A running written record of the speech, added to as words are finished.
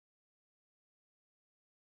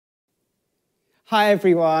Hi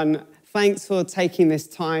everyone, thanks for taking this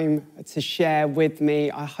time to share with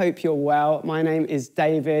me. I hope you're well. My name is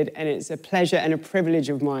David and it's a pleasure and a privilege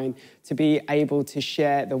of mine to be able to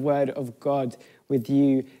share the word of God with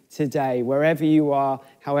you today. Wherever you are,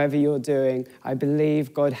 however you're doing, I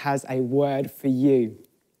believe God has a word for you.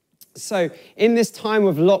 So in this time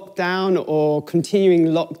of lockdown or continuing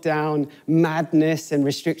lockdown madness and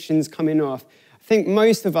restrictions coming off, I think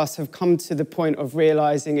most of us have come to the point of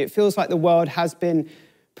realizing it feels like the world has been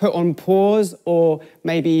put on pause or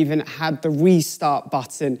maybe even had the restart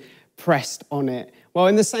button pressed on it. Well,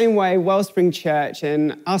 in the same way, Wellspring Church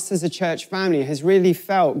and us as a church family has really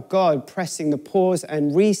felt God pressing the pause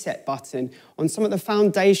and reset button on some of the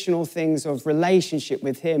foundational things of relationship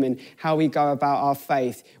with Him and how we go about our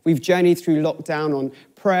faith. We've journeyed through lockdown on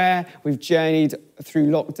prayer. We've journeyed through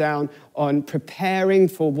lockdown on preparing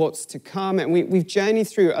for what's to come. And we've journeyed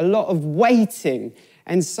through a lot of waiting.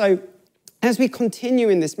 And so as we continue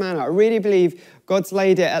in this manner, I really believe God's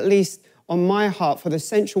laid it at least on my heart for the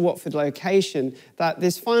Central Watford location, that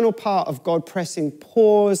this final part of God pressing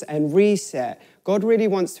pause and reset, God really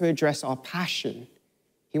wants to address our passion.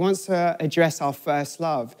 He wants to address our first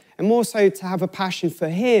love, and more so to have a passion for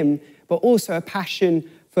Him, but also a passion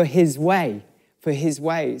for His way, for His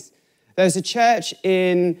ways. There's a church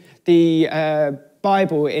in the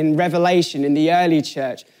Bible, in Revelation, in the early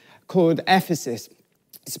church, called Ephesus.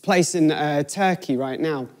 It's a place in Turkey right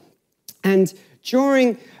now. And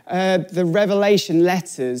during the Revelation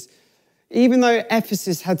letters, even though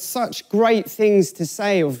Ephesus had such great things to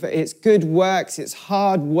say of its good works, its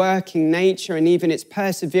hard-working nature, and even its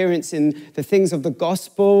perseverance in the things of the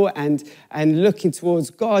gospel and looking towards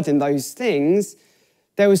God in those things,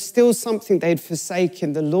 there was still something they'd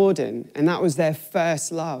forsaken the Lord in, and that was their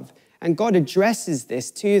first love. And God addresses this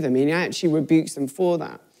to them, and He actually rebukes them for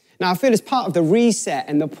that. Now, I feel as part of the reset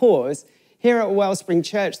and the pause, here at Wellspring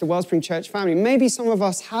Church, the Wellspring Church family, maybe some of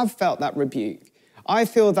us have felt that rebuke. I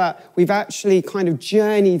feel that we've actually kind of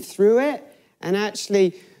journeyed through it, and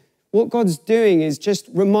actually what God's doing is just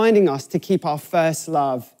reminding us to keep our first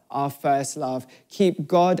love, keep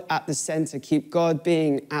God at the center, keep God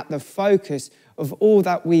being at the focus of all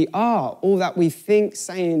that we are, all that we think,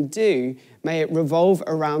 say, and do. May it revolve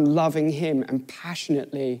around loving Him and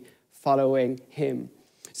passionately following Him.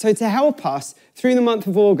 So to help us through the month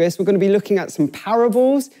of August, we're going to be looking at some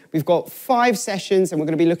parables. We've got 5 sessions and we're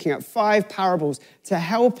going to be looking at 5 parables to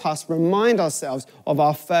help us remind ourselves of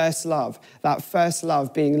our first love. That first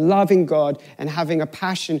love being loving God and having a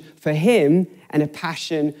passion for Him and a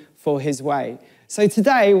passion for His way. So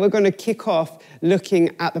today we're going to kick off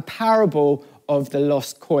looking at the parable of the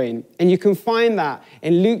lost coin. And you can find that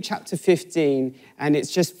in Luke chapter 15, and it's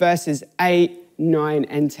just verses 8, 9,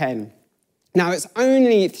 and 10. Now, it's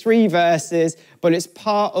only 3 verses, but it's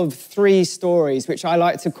part of 3 stories, which I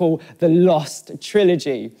like to call the Lost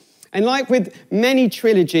Trilogy. And like with many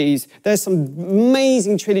trilogies, there's some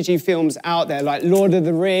amazing trilogy films out there, like Lord of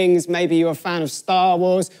the Rings, maybe you're a fan of Star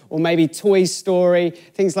Wars, or maybe Toy Story,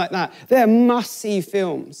 things like that. They're must-see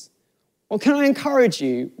films. Well, can I encourage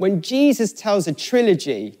you, when Jesus tells a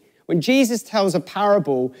trilogy, when Jesus tells a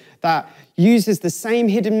parable that uses the same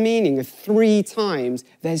hidden meaning 3 times,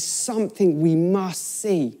 there's something we must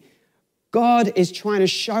see. God is trying to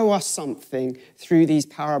show us something through these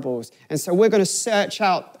parables. And so we're going to search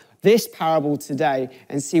out this parable today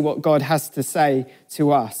and see what God has to say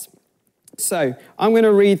to us. So I'm going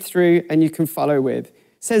to read through and you can follow with. It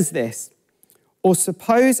says this, "Or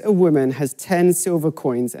suppose a woman has 10 silver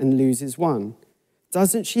coins and loses one.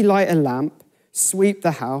 Doesn't she light a lamp, sweep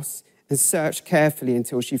the house, and search carefully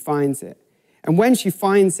until she finds it? And when she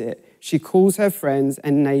finds it, she calls her friends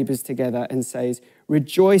and neighbors together and says,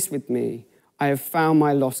 'Rejoice with me, I have found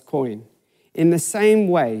my lost coin.' In the same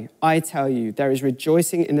way, I tell you, there is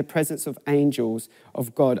rejoicing in the presence of angels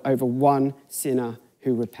of God over one sinner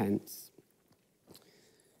who repents."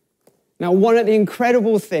 Now, one of the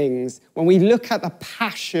incredible things when we look at the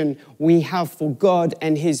passion we have for God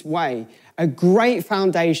and His way, a great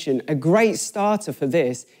foundation, a great starter for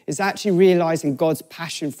this is actually realizing God's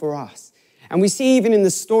passion for us. And we see even in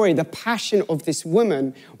the story the passion of this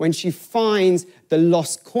woman when she finds the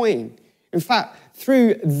lost coin. In fact,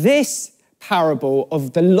 through this parable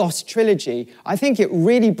of the Lost Trilogy, I think it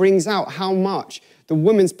really brings out how much the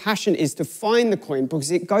woman's passion is to find the coin,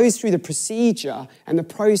 because it goes through the procedure and the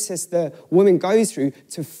process the woman goes through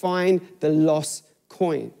to find the lost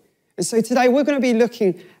coin. And so today we're going to be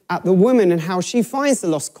looking at the woman and how she finds the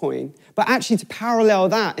lost coin, but actually to parallel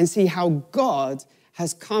that and see how God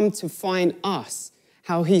has come to find us,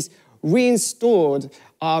 how He's restored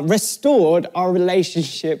our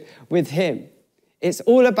relationship with Him. It's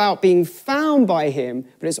all about being found by him,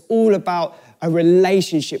 but it's all about a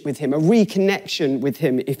relationship with him, a reconnection with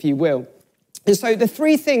him, if you will. And so the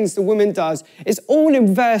three things the woman does is all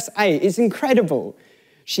in verse 8. It's incredible.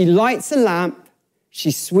 She lights a lamp,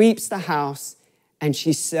 she sweeps the house, and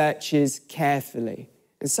she searches carefully.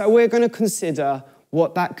 And so we're going to consider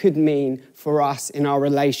what that could mean for us in our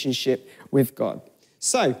relationship with God.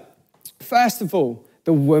 So, first of all,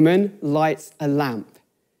 the woman lights a lamp.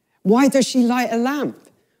 Why does she light a lamp?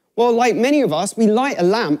 Well, like many of us, we light a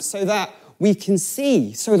lamp so that we can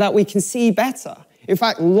see better. In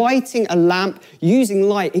fact, lighting a lamp, using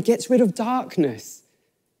light, it gets rid of darkness.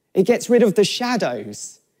 It gets rid of the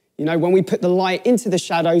shadows. You know, when we put the light into the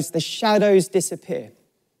shadows disappear.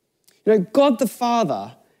 You know, God the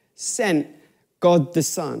Father sent God the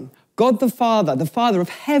Son. God the Father of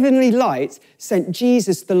heavenly light, sent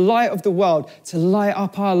Jesus, the light of the world, to light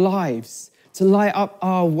up our lives, to light up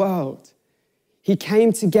our world. He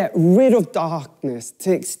came to get rid of darkness,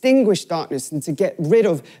 to extinguish darkness, and to get rid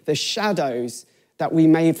of the shadows that we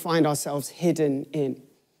may find ourselves hidden in.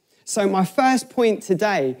 So my first point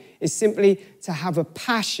today is simply to have a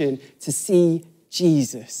passion to see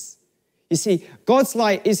Jesus. You see, God's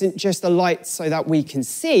light isn't just a light so that we can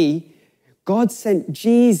see. God sent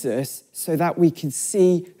Jesus so that we could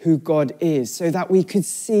see who God is, so that we could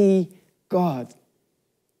see God.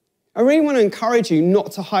 I really want to encourage you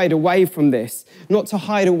not to hide away from this, not to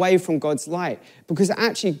hide away from God's light, because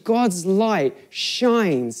actually God's light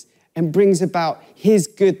shines and brings about his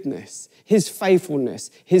goodness, his faithfulness,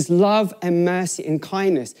 his love and mercy and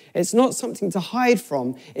kindness. It's not something to hide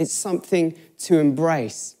from, it's something to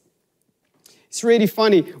embrace. It's really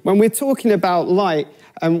funny, when we're talking about light,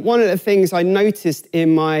 one of the things I noticed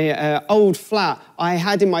in my old flat, I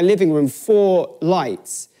had in my living room 4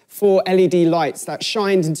 LED lights that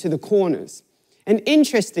shined into the corners. And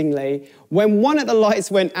interestingly, when one of the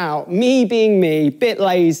lights went out, me being me, bit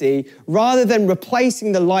lazy, rather than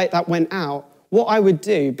replacing the light that went out, what I would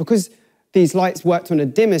do, because these lights worked on a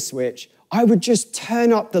dimmer switch, I would just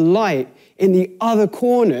turn up the light in the other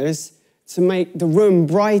corners to make the room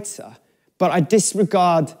brighter. But I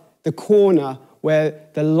disregard the corner where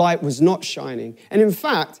the light was not shining. And in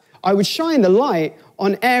fact, I would shine the light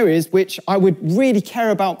on areas which I would really care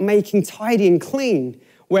about making tidy and clean,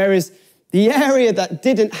 whereas the area that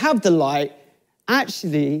didn't have the light,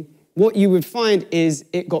 actually, what you would find is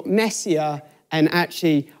it got messier, and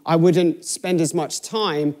actually, I wouldn't spend as much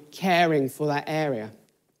time caring for that area.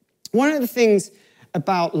 One of the things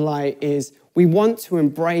about light is we want to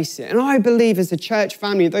embrace it. And I believe as a church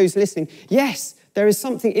family, those listening, yes, there is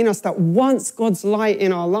something in us that wants God's light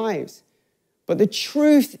in our lives. But the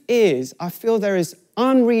truth is, I feel there is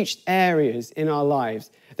unreached areas in our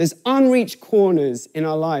lives. There's unreached corners in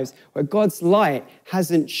our lives where God's light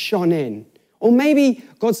hasn't shone in. Or maybe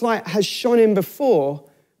God's light has shone in before,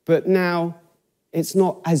 but now it's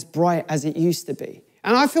not as bright as it used to be.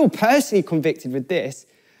 And I feel personally convicted with this.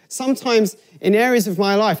 Sometimes in areas of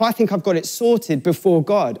my life, I think I've got it sorted before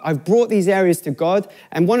God. I've brought these areas to God,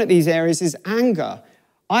 and one of these areas is anger.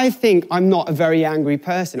 I think I'm not a very angry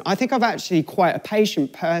person. I think I'm actually quite a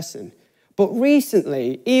patient person. But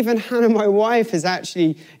recently, even Hannah, my wife, has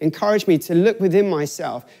actually encouraged me to look within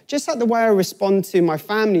myself, just like the way I respond to my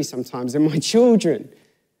family sometimes and my children.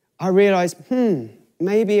 I realized,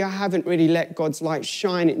 maybe I haven't really let God's light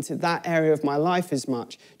shine into that area of my life as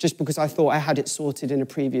much, just because I thought I had it sorted in a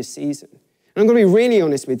previous season. And I'm going to be really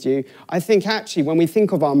honest with you. I think actually when we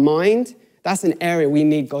think of our mind, that's an area we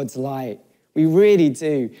need God's light. We really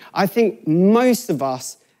do. I think most of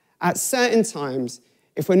us, at certain times,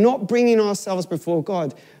 if we're not bringing ourselves before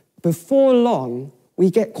God, before long,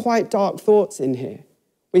 we get quite dark thoughts in here.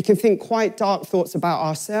 We can think quite dark thoughts about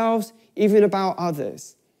ourselves, even about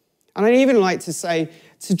others. And I'd even like to say,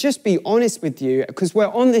 to just be honest with you, because we're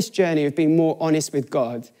on this journey of being more honest with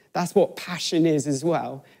God. That's what passion is as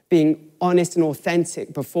well, being honest and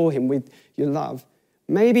authentic before him with your love.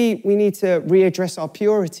 Maybe we need to readdress our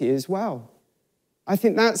purity as well. I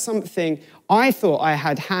think that's something I thought I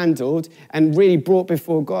had handled and really brought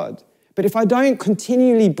before God. But if I don't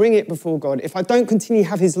continually bring it before God, if I don't continually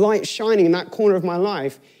have his light shining in that corner of my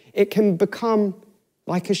life, it can become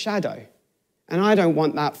like a shadow. And I don't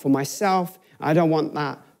want that for myself. I don't want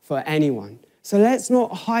that for anyone. So let's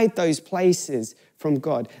not hide those places from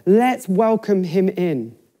God. Let's welcome him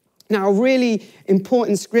in. Now, a really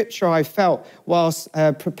important scripture I felt whilst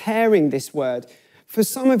preparing this word. For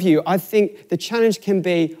some of you, I think the challenge can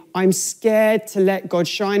be, I'm scared to let God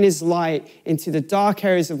shine his light into the dark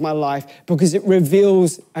areas of my life because it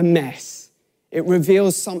reveals a mess. It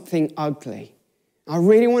reveals something ugly. I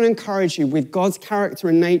really want to encourage you with God's character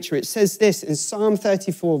and nature. It says this in Psalm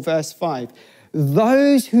 34, verse 5.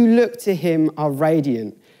 Those who look to him are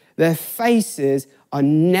radiant. Their faces are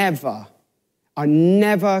never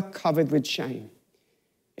covered with shame.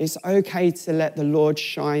 It's okay to let the Lord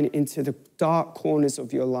shine into the dark corners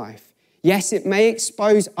of your life. Yes, it may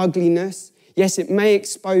expose ugliness. Yes, it may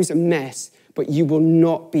expose a mess, but you will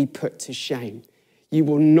not be put to shame. You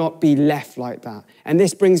will not be left like that. And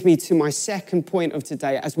this brings me to my second point of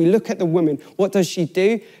today. As we look at the woman, what does she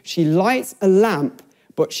do? She lights a lamp,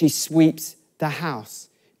 but she sweeps the house.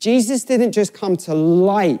 Jesus didn't just come to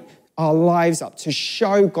light our lives up, to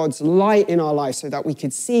show God's light in our lives so that we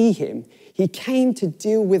could see him. He came to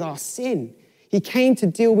deal with our sin. He came to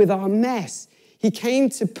deal with our mess. He came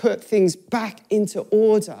to put things back into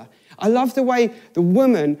order. I love the way the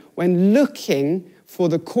woman, when looking for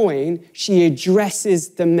the coin, she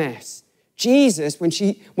addresses the mess. Jesus,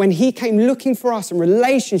 when he came looking for us in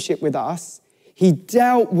relationship with us, he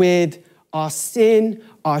dealt with our sin,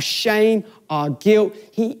 our shame, our guilt.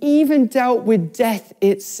 He even dealt with death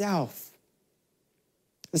itself.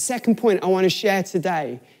 The second point I want to share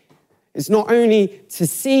today is not only to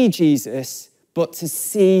see Jesus, but to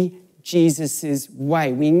see Jesus's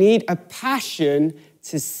way. We need a passion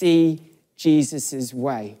to see Jesus's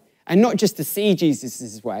way. And not just to see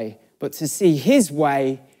Jesus's way, but to see his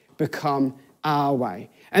way become our way.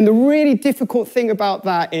 And the really difficult thing about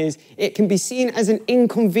that is it can be seen as an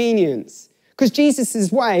inconvenience, because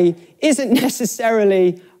Jesus's way isn't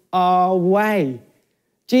necessarily our way.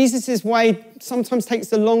 Jesus's way sometimes takes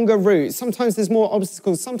the longer route. Sometimes there's more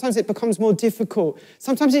obstacles. Sometimes it becomes more difficult.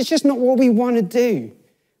 Sometimes it's just not what we want to do.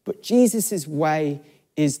 But Jesus's way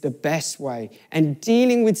is the best way. And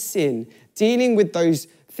dealing with sin, dealing with those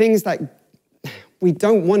things that we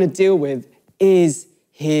don't want to deal with, is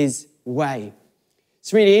his way.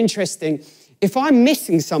 It's really interesting. If I'm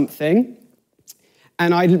missing something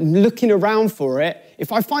and I'm looking around for it,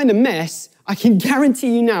 if I find a mess, I can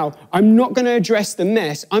guarantee you now, I'm not going to address the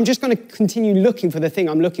mess. I'm just going to continue looking for the thing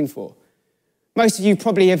I'm looking for. Most of you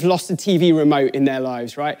probably have lost a TV remote in their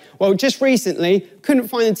lives, right? Well, just recently, couldn't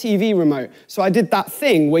find a TV remote. So I did that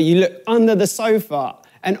thing where you look under the sofa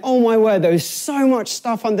and oh my word, there was so much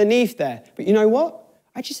stuff underneath there. But you know what?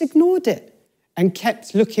 I just ignored it and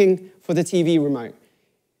kept looking for the TV remote.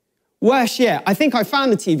 Worse yet, I think I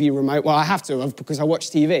found the TV remote. Well, I have to have because I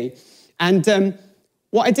watch TV. And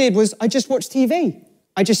what I did was I just watched TV.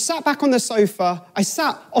 I just sat back on the sofa. I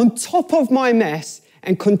sat on top of my mess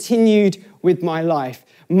and continued with my life,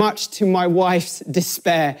 much to my wife's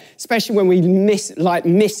despair, especially when we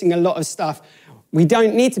missing a lot of stuff. We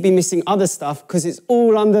don't need to be missing other stuff because it's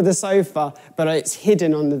all under the sofa, but it's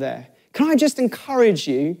hidden under there. Can I just encourage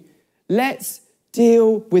you? Let's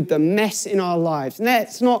deal with the mess in our lives.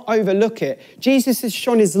 Let's not overlook it. Jesus has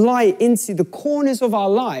shone his light into the corners of our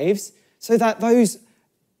lives so that those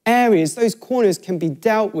areas, those corners can be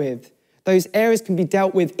dealt with. Those areas can be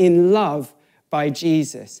dealt with in love by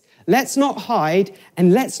Jesus. Let's not hide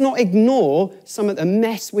and let's not ignore some of the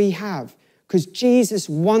mess we have, because Jesus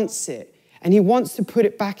wants it and he wants to put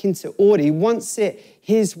it back into order. He wants it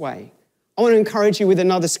his way. I want to encourage you with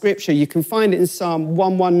another scripture. You can find it in Psalm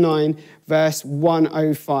 119, verse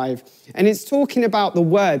 105. And it's talking about the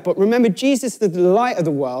word. But remember, Jesus, the light of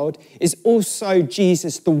the world, is also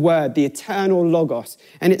Jesus, the word, the eternal Logos.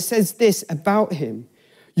 And it says this about him: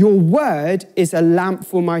 your word is a lamp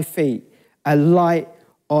for my feet, a light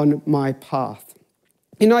on my path.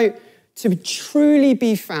 You know, to truly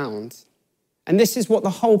be found, and this is what the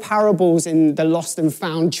whole parables in the Lost and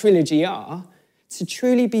Found trilogy are, to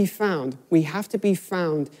truly be found, we have to be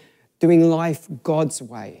found doing life God's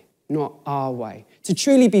way, not our way. To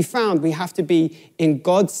truly be found, we have to be in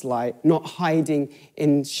God's light, not hiding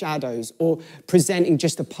in shadows or presenting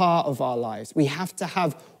just a part of our lives. We have to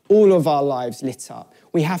have all of our lives lit up.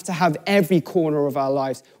 We have to have every corner of our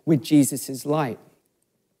lives with Jesus' light.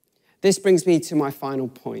 This brings me to my final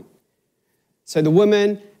point. So the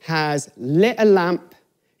woman has lit a lamp,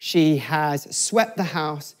 she has swept the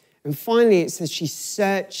house, and finally it says she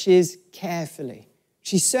searches carefully.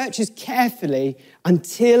 She searches carefully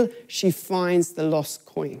until she finds the lost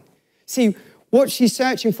coin. See, what she's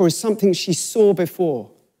searching for is something she saw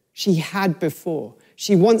before, she had before.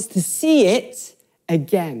 She wants to see it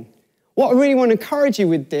again. What I really want to encourage you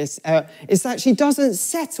with this is that she doesn't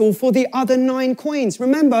settle for the other 9 coins.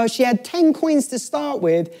 Remember, she had 10 coins to start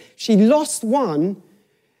with. She lost one,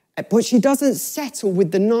 but she doesn't settle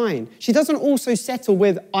with the 9. She doesn't also settle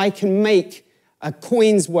with, I can make a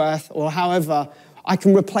coin's worth, or however I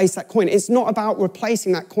can replace that coin. It's not about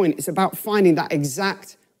replacing that coin. It's about finding that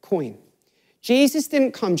exact coin. Jesus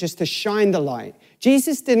didn't come just to shine the light.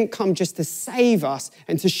 Jesus didn't come just to save us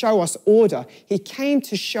and to show us order. He came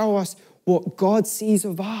to show us what God sees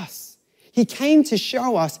of us. He came to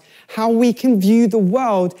show us how we can view the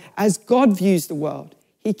world as God views the world.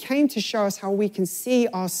 He came to show us how we can see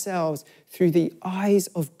ourselves through the eyes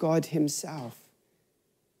of God himself.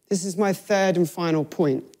 This is my third and final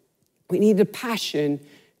point. We need a passion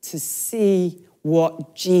to see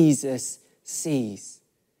what Jesus sees.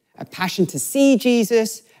 A passion to see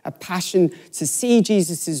Jesus, a passion to see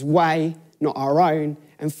Jesus' way, not our own,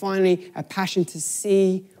 and finally, a passion to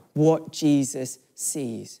see what Jesus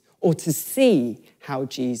sees, or to see how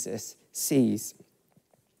Jesus sees.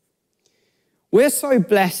 We're so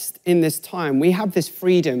blessed in this time. We have this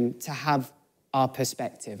freedom to have our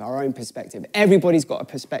perspective, our own perspective. Everybody's got a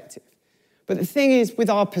perspective. But the thing is, with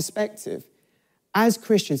our perspective, as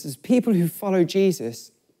Christians, as people who follow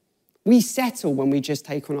Jesus, we settle when we just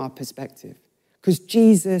take on our perspective because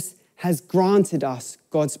Jesus has granted us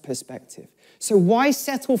God's perspective. So why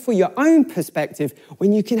settle for your own perspective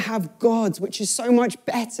when you can have God's, which is so much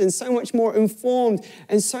better and so much more informed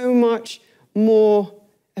and so much more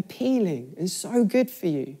appealing and so good for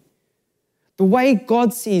you? The way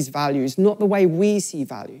God sees value is not the way we see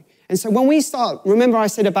value. And so when we start, remember I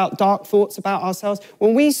said about dark thoughts about ourselves,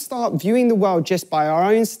 when we start viewing the world just by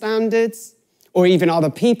our own standards or even other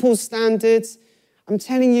people's standards, I'm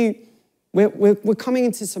telling you, we're coming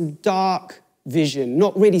into some dark vision,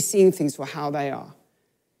 not really seeing things for how they are.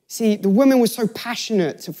 See, the woman was so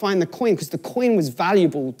passionate to find the coin because the coin was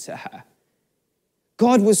valuable to her.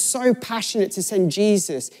 God was so passionate to send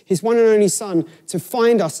Jesus, his one and only son, to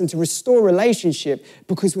find us and to restore relationship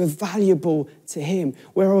because we're valuable to him.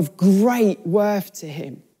 We're of great worth to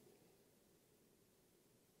him.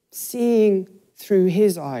 Seeing through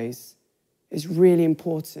his eyes is really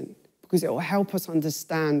important because it will help us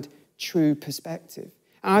understand true perspective.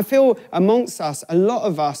 And I feel amongst us, a lot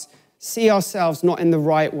of us see ourselves not in the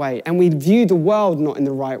right way, and we view the world not in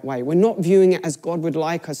the right way. We're not viewing it as God would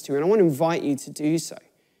like us to, and I want to invite you to do so.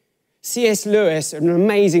 C.S. Lewis, an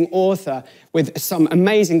amazing author with some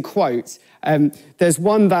amazing quotes, there's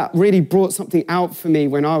one that really brought something out for me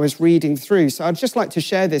when I was reading through, so I'd just like to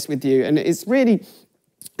share this with you, and it's really,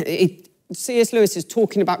 C.S. Lewis is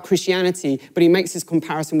talking about Christianity, but he makes this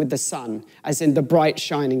comparison with the sun, as in the bright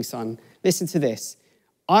shining sun. Listen to this.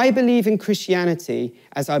 I believe in Christianity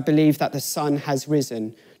as I believe that the sun has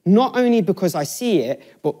risen, not only because I see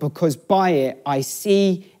it, but because by it I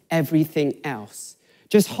see everything else.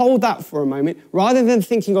 Just hold that for a moment. Rather than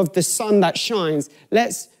thinking of the sun that shines,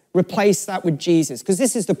 let's replace that with Jesus, because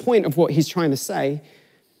this is the point of what he's trying to say.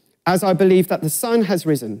 As I believe that the sun has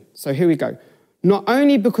risen. So here we go. Not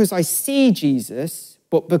only because I see Jesus,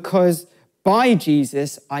 but because by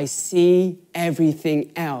Jesus I see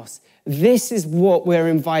everything else. This is what we're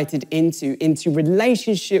invited into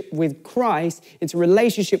relationship with Christ, into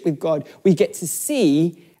relationship with God. We get to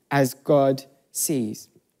see as God sees.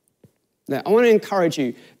 Now, I want to encourage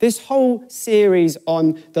you. This whole series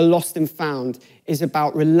on the lost and found is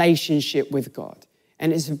about relationship with God.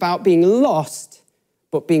 And it's about being lost,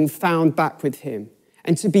 but being found back with him.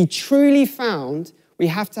 And to be truly found, we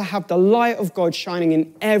have to have the light of God shining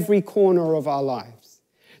in every corner of our lives.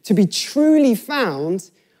 To be truly found,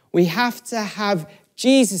 we have to have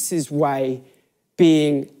Jesus' way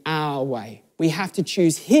being our way. We have to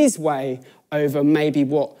choose his way over maybe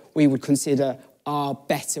what we would consider our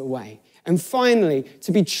better way. And finally,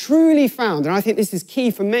 to be truly found, and I think this is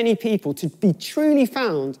key for many people, to be truly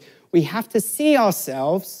found, we have to see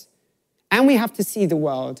ourselves and we have to see the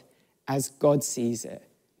world as God sees it,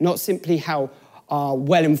 not simply how our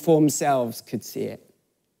well-informed selves could see it.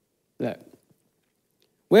 Look,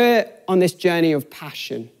 we're on this journey of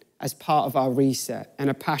passion as part of our reset and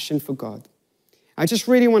a passion for God. I just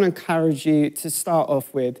really want to encourage you to start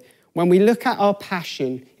off with, when we look at our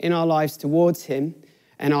passion in our lives towards him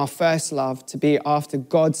and our first love to be after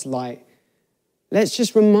God's light, let's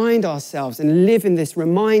just remind ourselves and live in this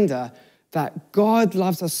reminder that God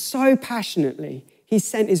loves us so passionately. He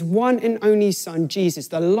sent his one and only son, Jesus,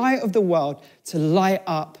 the light of the world, to light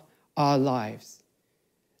up our lives.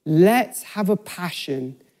 Let's have a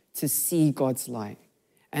passion to see God's light.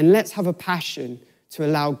 And let's have a passion to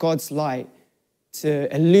allow God's light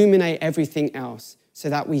to illuminate everything else so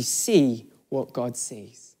that we see what God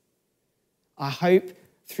sees. I hope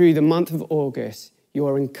through the month of August,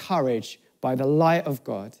 you're encouraged by the light of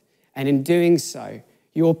God. And in doing so,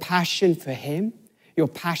 your passion for him, your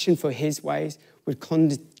passion for his ways would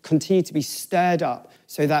continue to be stirred up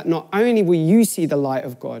so that not only will you see the light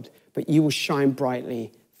of God, but you will shine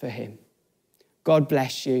brightly for him. God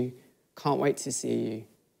bless you. Can't wait to see you.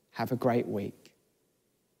 Have a great week.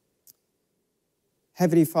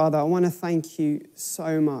 Heavenly Father, I want to thank you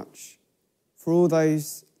so much for all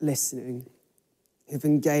those listening who've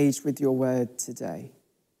engaged with your word today.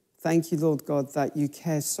 Thank you, Lord God, that you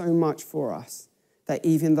care so much for us, that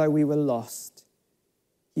even though we were lost,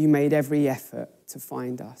 you made every effort to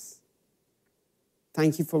find us.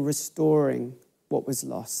 Thank you for restoring what was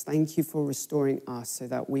lost. Thank you for restoring us so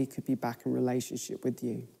that we could be back in relationship with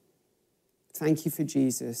you. Thank you for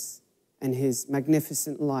Jesus and his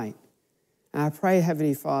magnificent light. And I pray,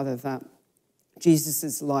 Heavenly Father, that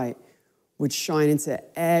Jesus' light would shine into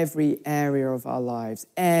every area of our lives,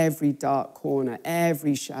 every dark corner,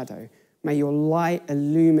 every shadow. May your light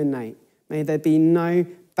illuminate. May there be no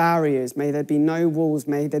barriers. May there be no walls.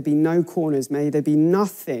 May there be no corners. May there be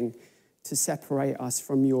nothing to separate us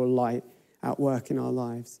from your light at work in our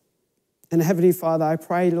lives. And Heavenly Father, I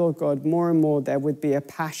pray, Lord God, more and more there would be a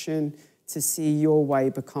passion to see your way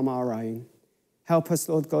become our own. Help us,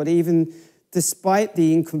 Lord God, even despite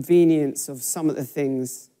the inconvenience of some of the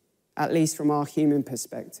things, at least from our human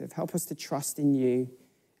perspective, help us to trust in you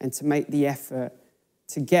and to make the effort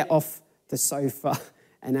to get off the sofa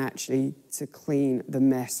and actually to clean the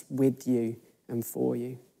mess with you and for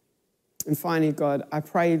you. And finally, God, I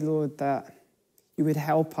pray, Lord, that you would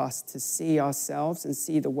help us to see ourselves and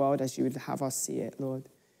see the world as you would have us see it, Lord.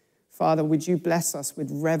 Father, would you bless us with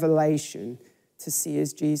revelation to see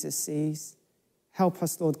as Jesus sees? Help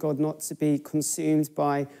us, Lord God, not to be consumed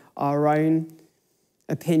by our own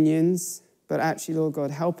opinions, but actually, Lord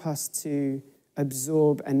God, help us to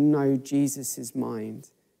absorb and know Jesus' mind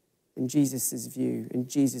and Jesus' view and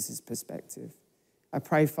Jesus' perspective. I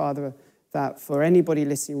pray, Father, that for anybody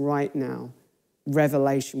listening right now,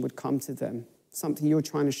 revelation would come to them. Something you're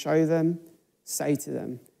trying to show them, say to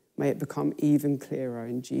them. May it become even clearer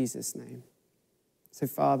in Jesus' name. So,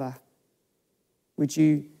 Father, would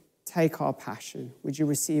you take our passion? Would you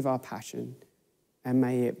receive our passion? And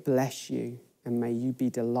may it bless you, and may you be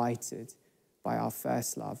delighted by our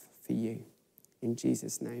first love for you. In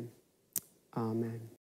Jesus' name, amen.